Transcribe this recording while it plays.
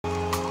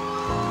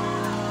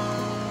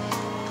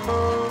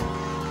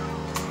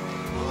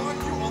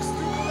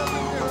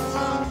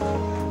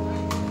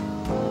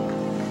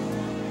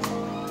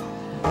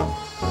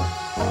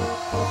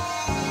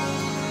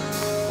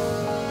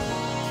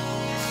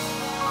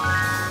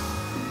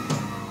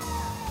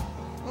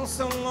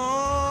so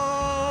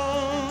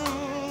long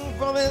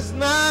for this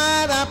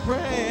night. I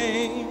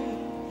pray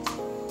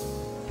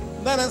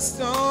that a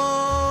storm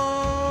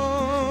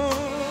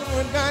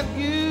would guide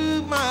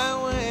you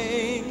my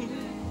way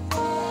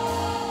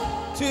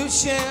to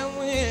share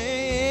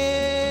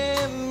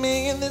with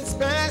me in this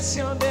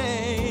special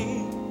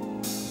day.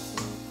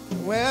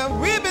 Well,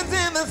 ribbons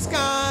in the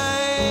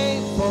sky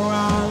for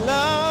our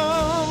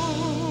love.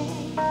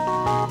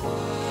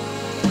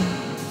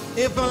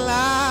 If allowed,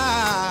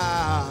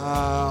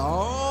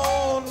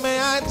 may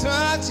I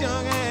touch your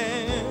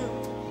hand?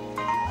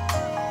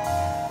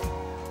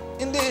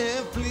 And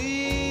if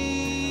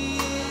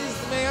please,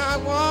 may I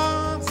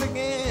once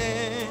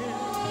again,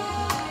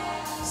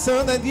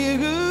 so that you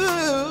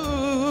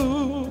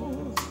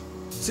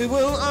too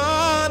will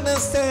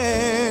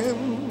understand.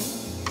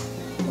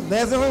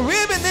 There's a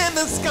ribbon in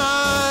the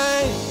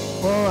sky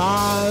for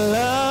our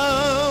love.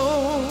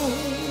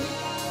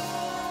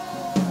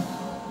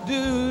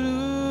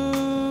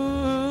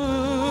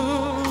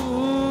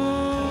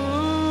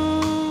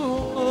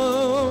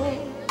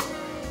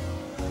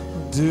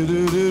 Do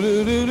do do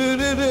do do do do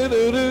do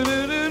do do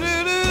do.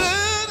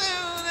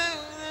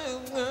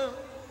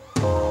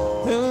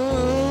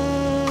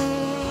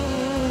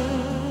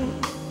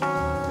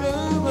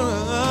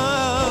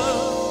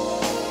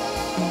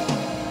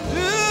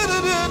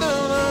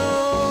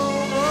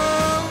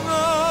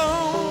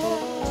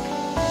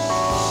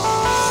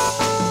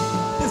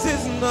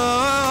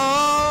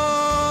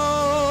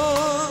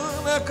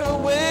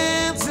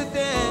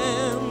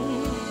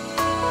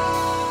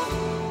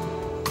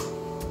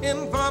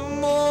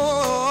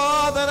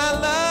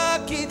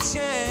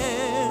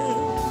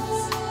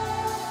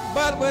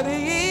 What it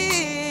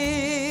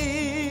is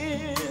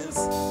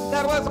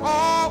that was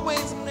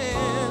always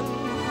meant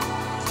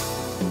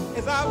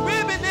is our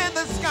ribbon in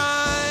the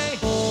sky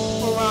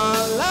for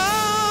our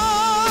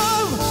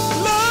love.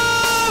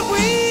 Love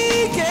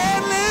we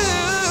can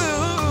lose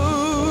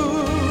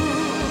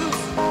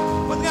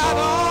with God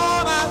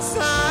on our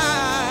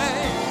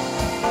side.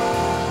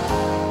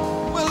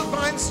 We'll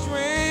find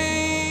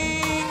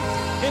strength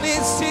in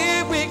each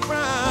tear we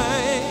cry.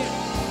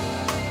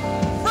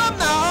 From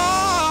now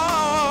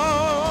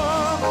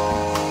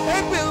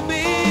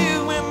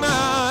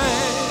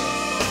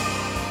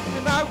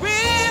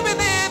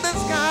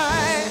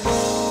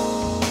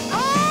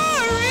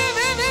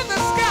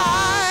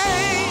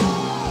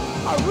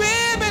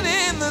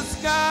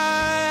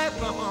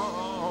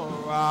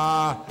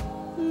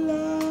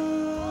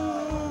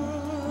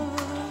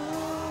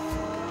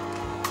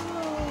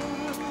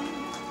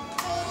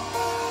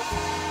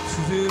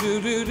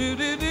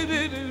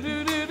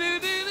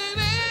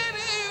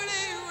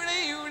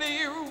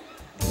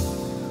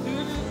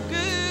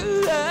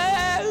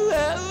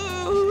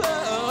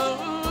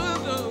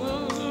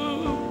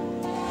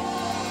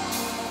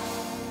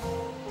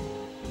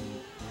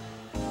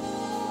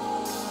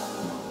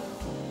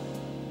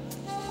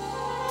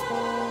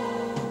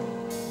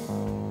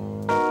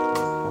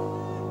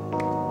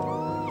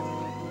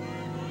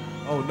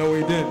on, oh, no,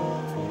 he didn't.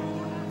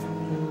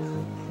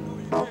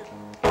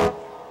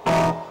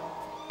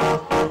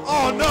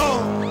 Oh, no.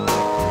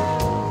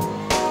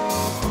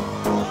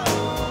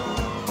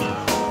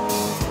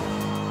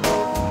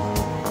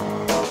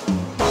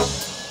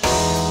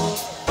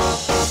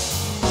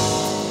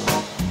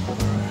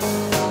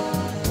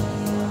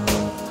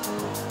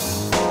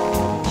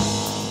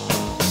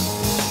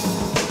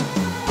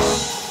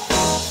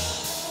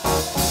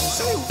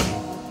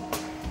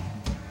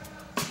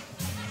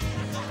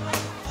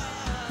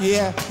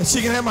 Yeah, and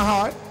she can have my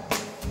heart.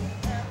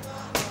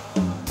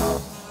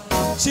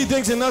 She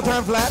thinks in no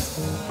time flat.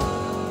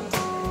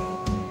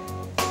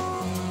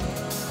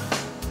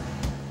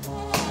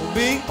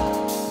 B,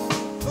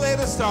 play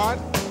the start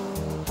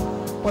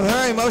with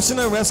her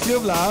emotional rescue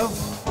of love.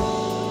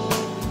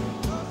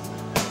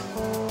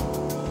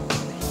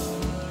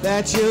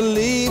 That you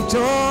leave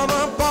torn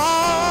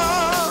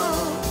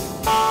apart.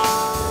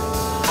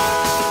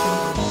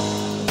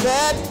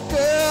 That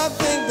girl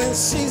thinks that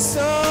she's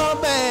so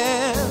bad.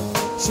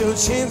 She'll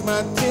change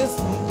my tears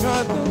from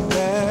cotton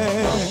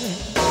bag.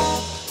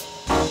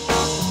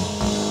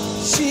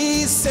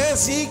 She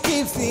says she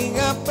keeps the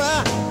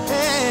upper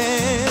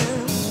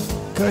hand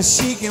 'cause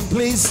she can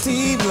please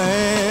Steve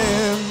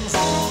Lambs.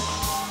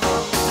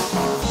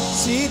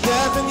 She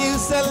doesn't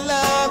use her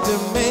love to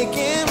make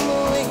him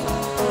weak.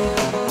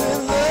 The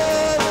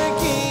love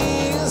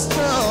keeps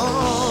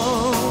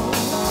strong.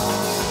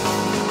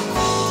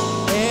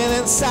 And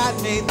inside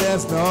me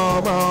there's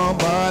no wrong,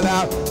 but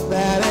out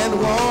that it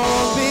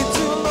won't be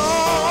too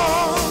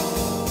long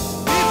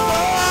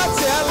before I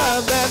tell her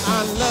that I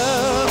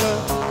love her.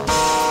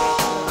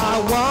 I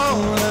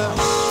want her,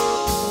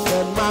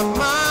 that my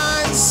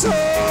mind,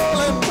 soul,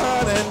 and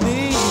body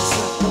needs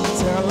her.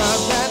 Tell her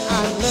that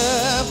I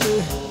love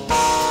her,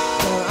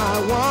 that I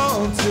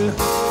want to,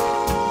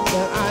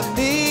 that I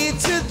need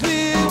to do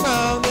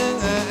more than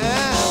I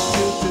have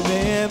to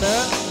together.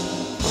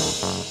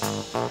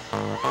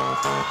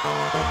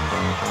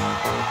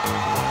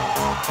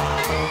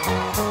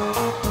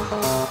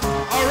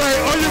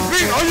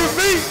 your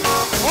feet.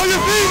 On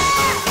your feet.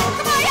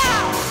 Come on,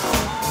 y'all.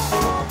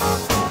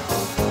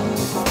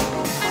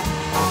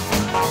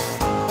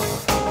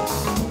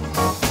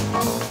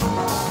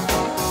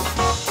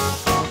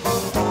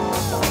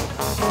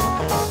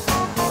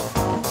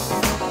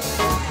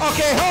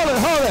 Okay, hold it.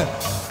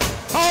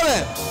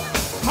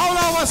 Hold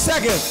on 1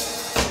 second.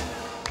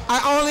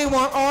 I only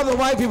want all the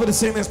white people to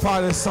sing this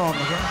part of this song,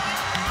 okay?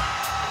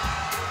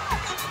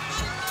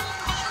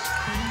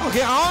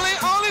 Okay,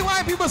 only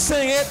white people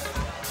sing it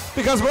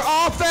because we're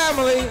all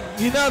family,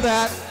 you know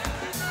that.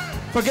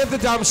 Forget the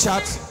dumb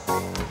shots.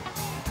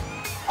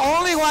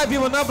 Only white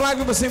people, no black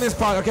people sing this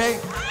part, okay?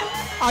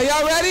 Are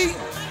y'all ready?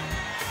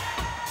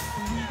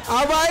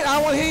 All right,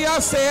 I want to hear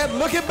y'all say it.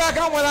 Looking back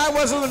on when I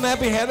was a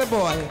nappy-headed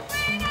boy.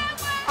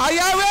 Are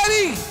y'all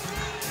ready?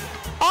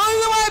 Only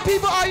the white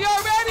people, are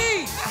y'all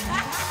ready?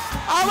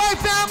 All right,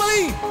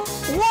 family.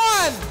 1,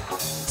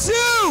 2,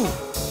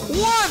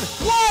 1,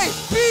 white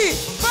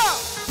people.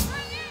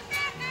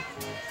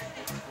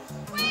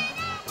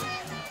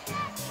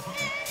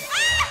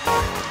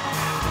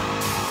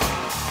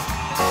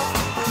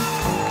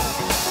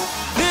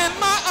 Then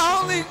my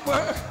only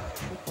word.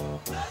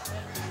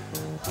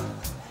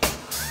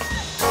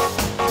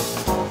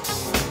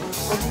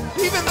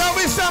 Even though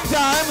we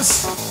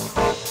sometimes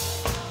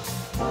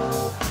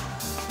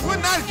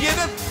would not get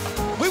it,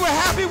 we were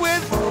happy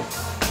with.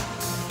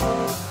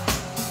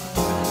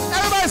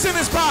 Everybody sing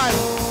this part.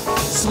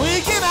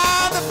 Sneaking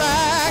out the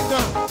back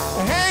door,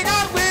 hang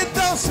out with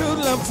those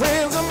hoodlum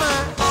friends of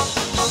mine.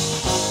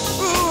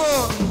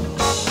 Ooh.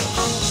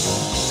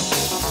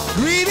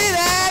 Greeted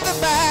at the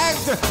back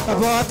door.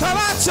 Boy, I thought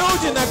I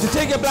told you not to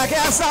take your black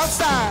ass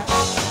outside.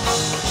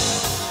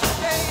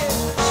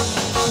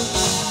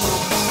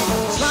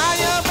 Try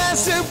your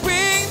best to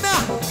bring the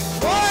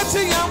boy to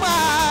your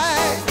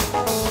mind.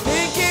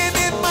 Thinking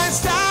it might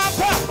stop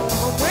her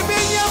from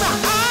whipping you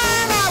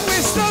behind. I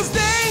wish those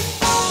days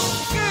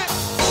could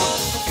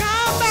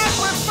come back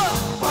once more.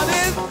 But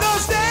in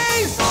those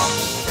days,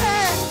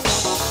 hey,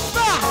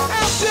 I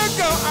have to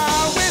go.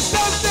 I wish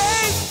those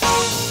days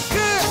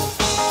could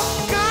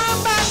come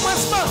back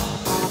once more.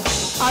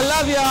 I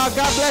love y'all.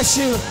 God bless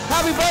you.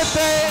 Happy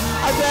birthday,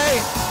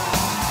 Ade.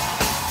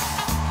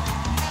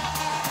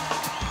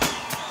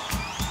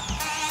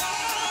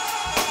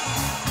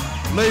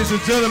 Ladies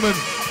and gentlemen,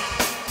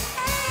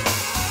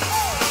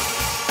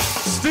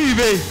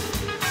 Stevie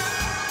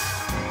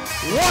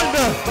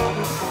Wonder.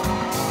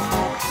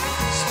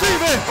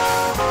 Stevie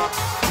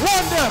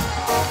Wonder.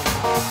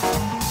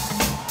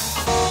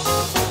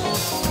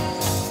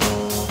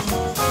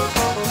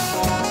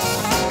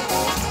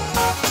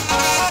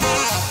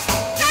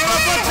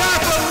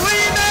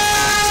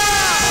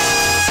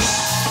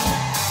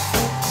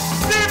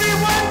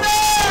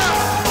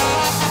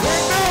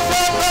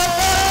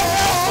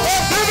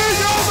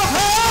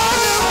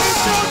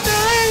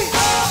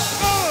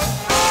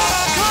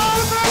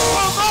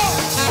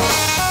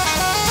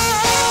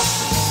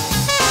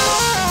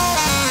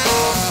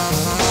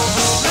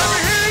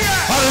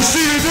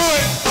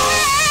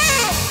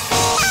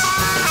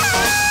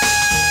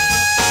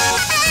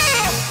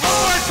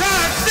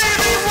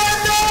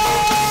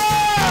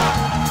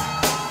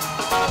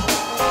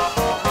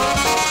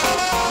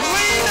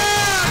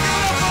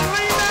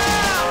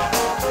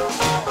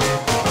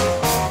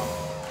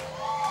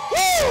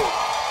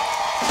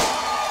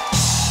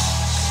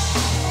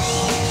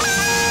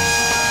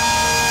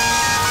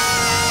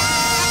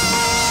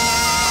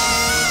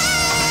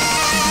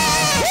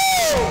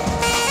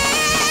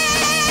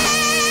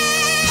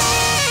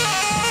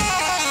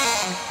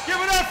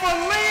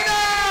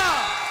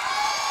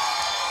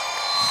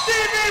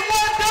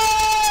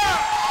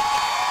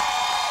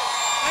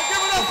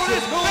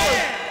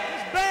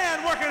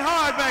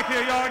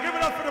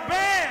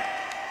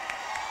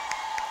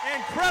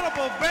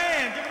 Incredible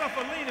band. Give it up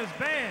for Lena's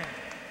band.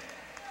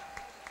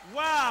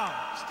 Wow.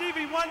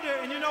 Stevie Wonder,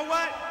 and you know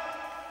what?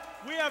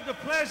 We have the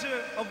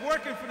pleasure of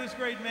working for this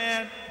great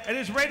man at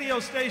his radio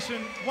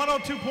station,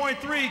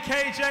 102.3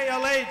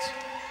 KJLH.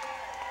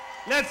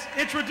 Let's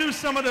introduce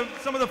some of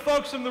the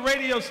folks from the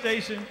radio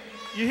station.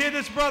 You hear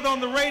this brother on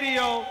the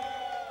radio.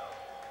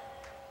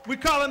 We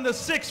call him the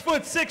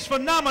 6'6"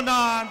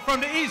 phenomenon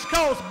from the East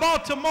Coast,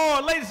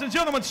 Baltimore. Ladies and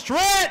gentlemen,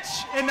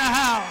 Stretch in the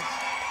house.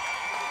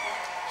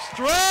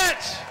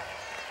 Stretch.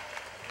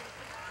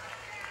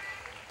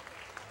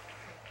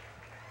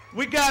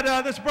 We got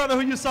this brother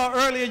who you saw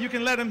earlier. You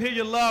can let him hear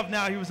your love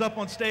now. He was up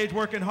on stage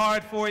working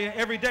hard for you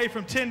every day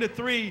from 10 to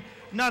 3.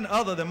 None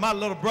other than my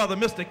little brother,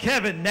 Mr.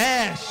 Kevin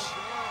Nash.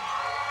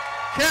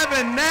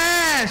 Kevin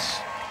Nash.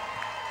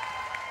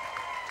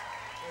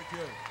 Thank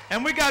you.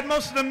 And we got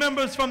most of the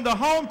members from the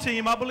home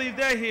team. I believe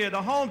they're here.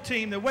 The home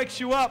team that wakes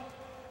you up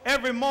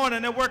every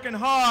morning. They're working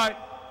hard,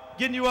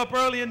 getting you up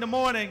early in the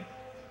morning.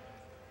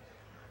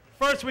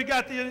 First, we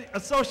got the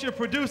associate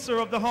producer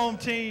of the home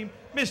team,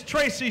 Miss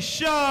Tracy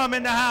Shum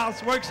in the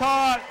house, works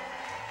hard.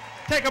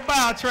 Take a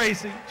bow,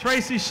 Tracy.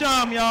 Tracy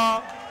Shum,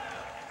 y'all.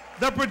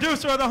 The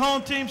producer of the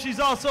home team,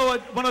 she's also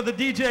one of the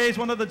DJs,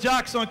 one of the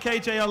jocks on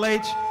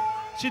KJLH.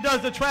 She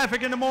does the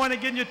traffic in the morning,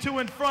 getting you to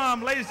and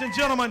from. Ladies and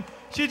gentlemen,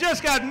 she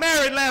just got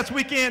married last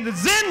weekend.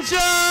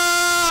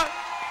 Zinja!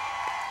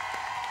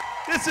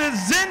 This is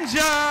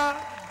Zinja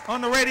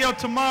on the radio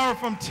tomorrow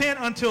from 10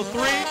 until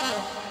 3.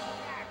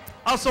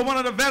 Also one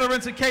of the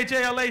veterans at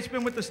KJLH,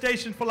 been with the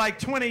station for like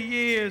 20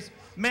 years.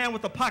 Man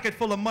with a pocket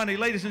full of money.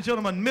 Ladies and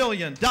gentlemen, $1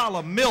 Million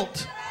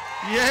Milt.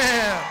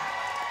 Yeah.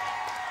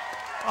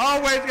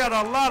 Always got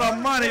a lot of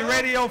money,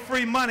 radio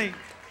free money.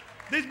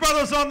 These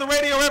brothers on the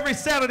radio every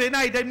Saturday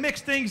night, they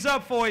mix things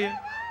up for you.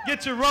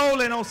 Get you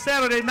rolling on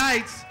Saturday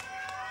nights.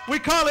 We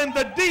call him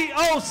the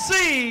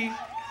DOC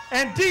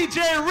and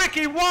DJ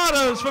Ricky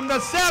Waters from the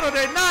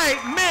Saturday Night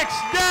Mix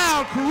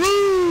Down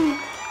Crew.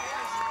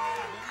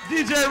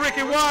 DJ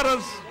Ricky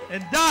Waters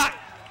and Doc.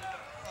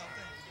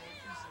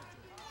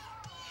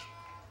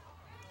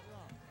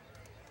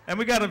 And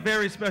we got a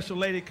very special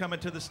lady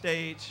coming to the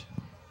stage.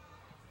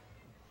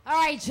 All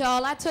right,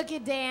 y'all, I took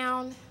it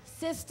down.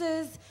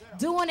 Sisters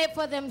doing it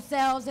for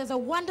themselves. There's a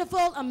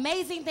wonderful,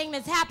 amazing thing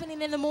that's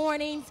happening in the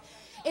mornings.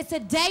 It's a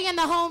day in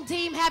the home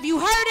team. Have you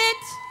heard it?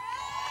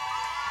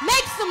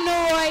 Make some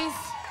noise.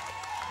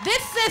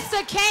 This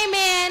sister came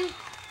in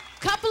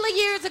a couple of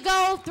years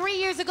ago, 3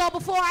 years ago,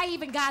 before I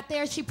even got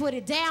there. She put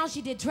it down.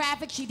 She did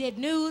traffic. She did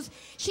news.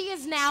 She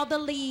is now the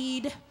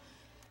lead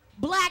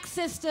black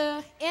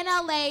sister in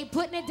LA,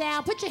 putting it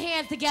down. Put your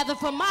hands together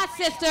for my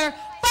sister,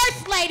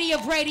 First Lady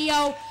of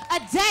Radio,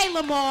 Ade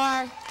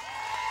Lamar.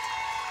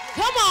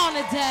 Come on,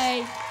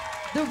 Ade.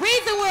 The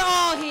reason we're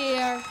all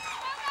here.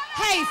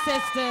 Hey,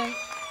 sister.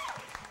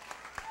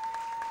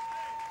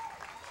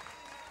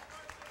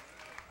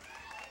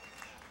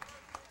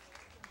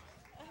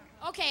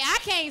 Okay, I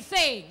can't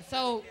sing,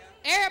 so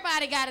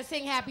everybody got to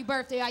sing happy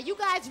birthday. Are you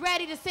guys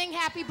ready to sing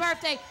happy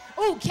birthday?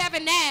 Ooh,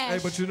 Kevin Nash. Hey,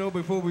 but you know,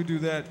 before we do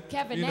that,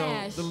 Kevin you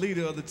Nash. know, the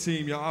leader of the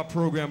team, our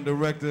program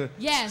director.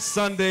 Yes.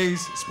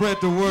 Sundays,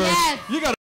 spread the word. Yes. You got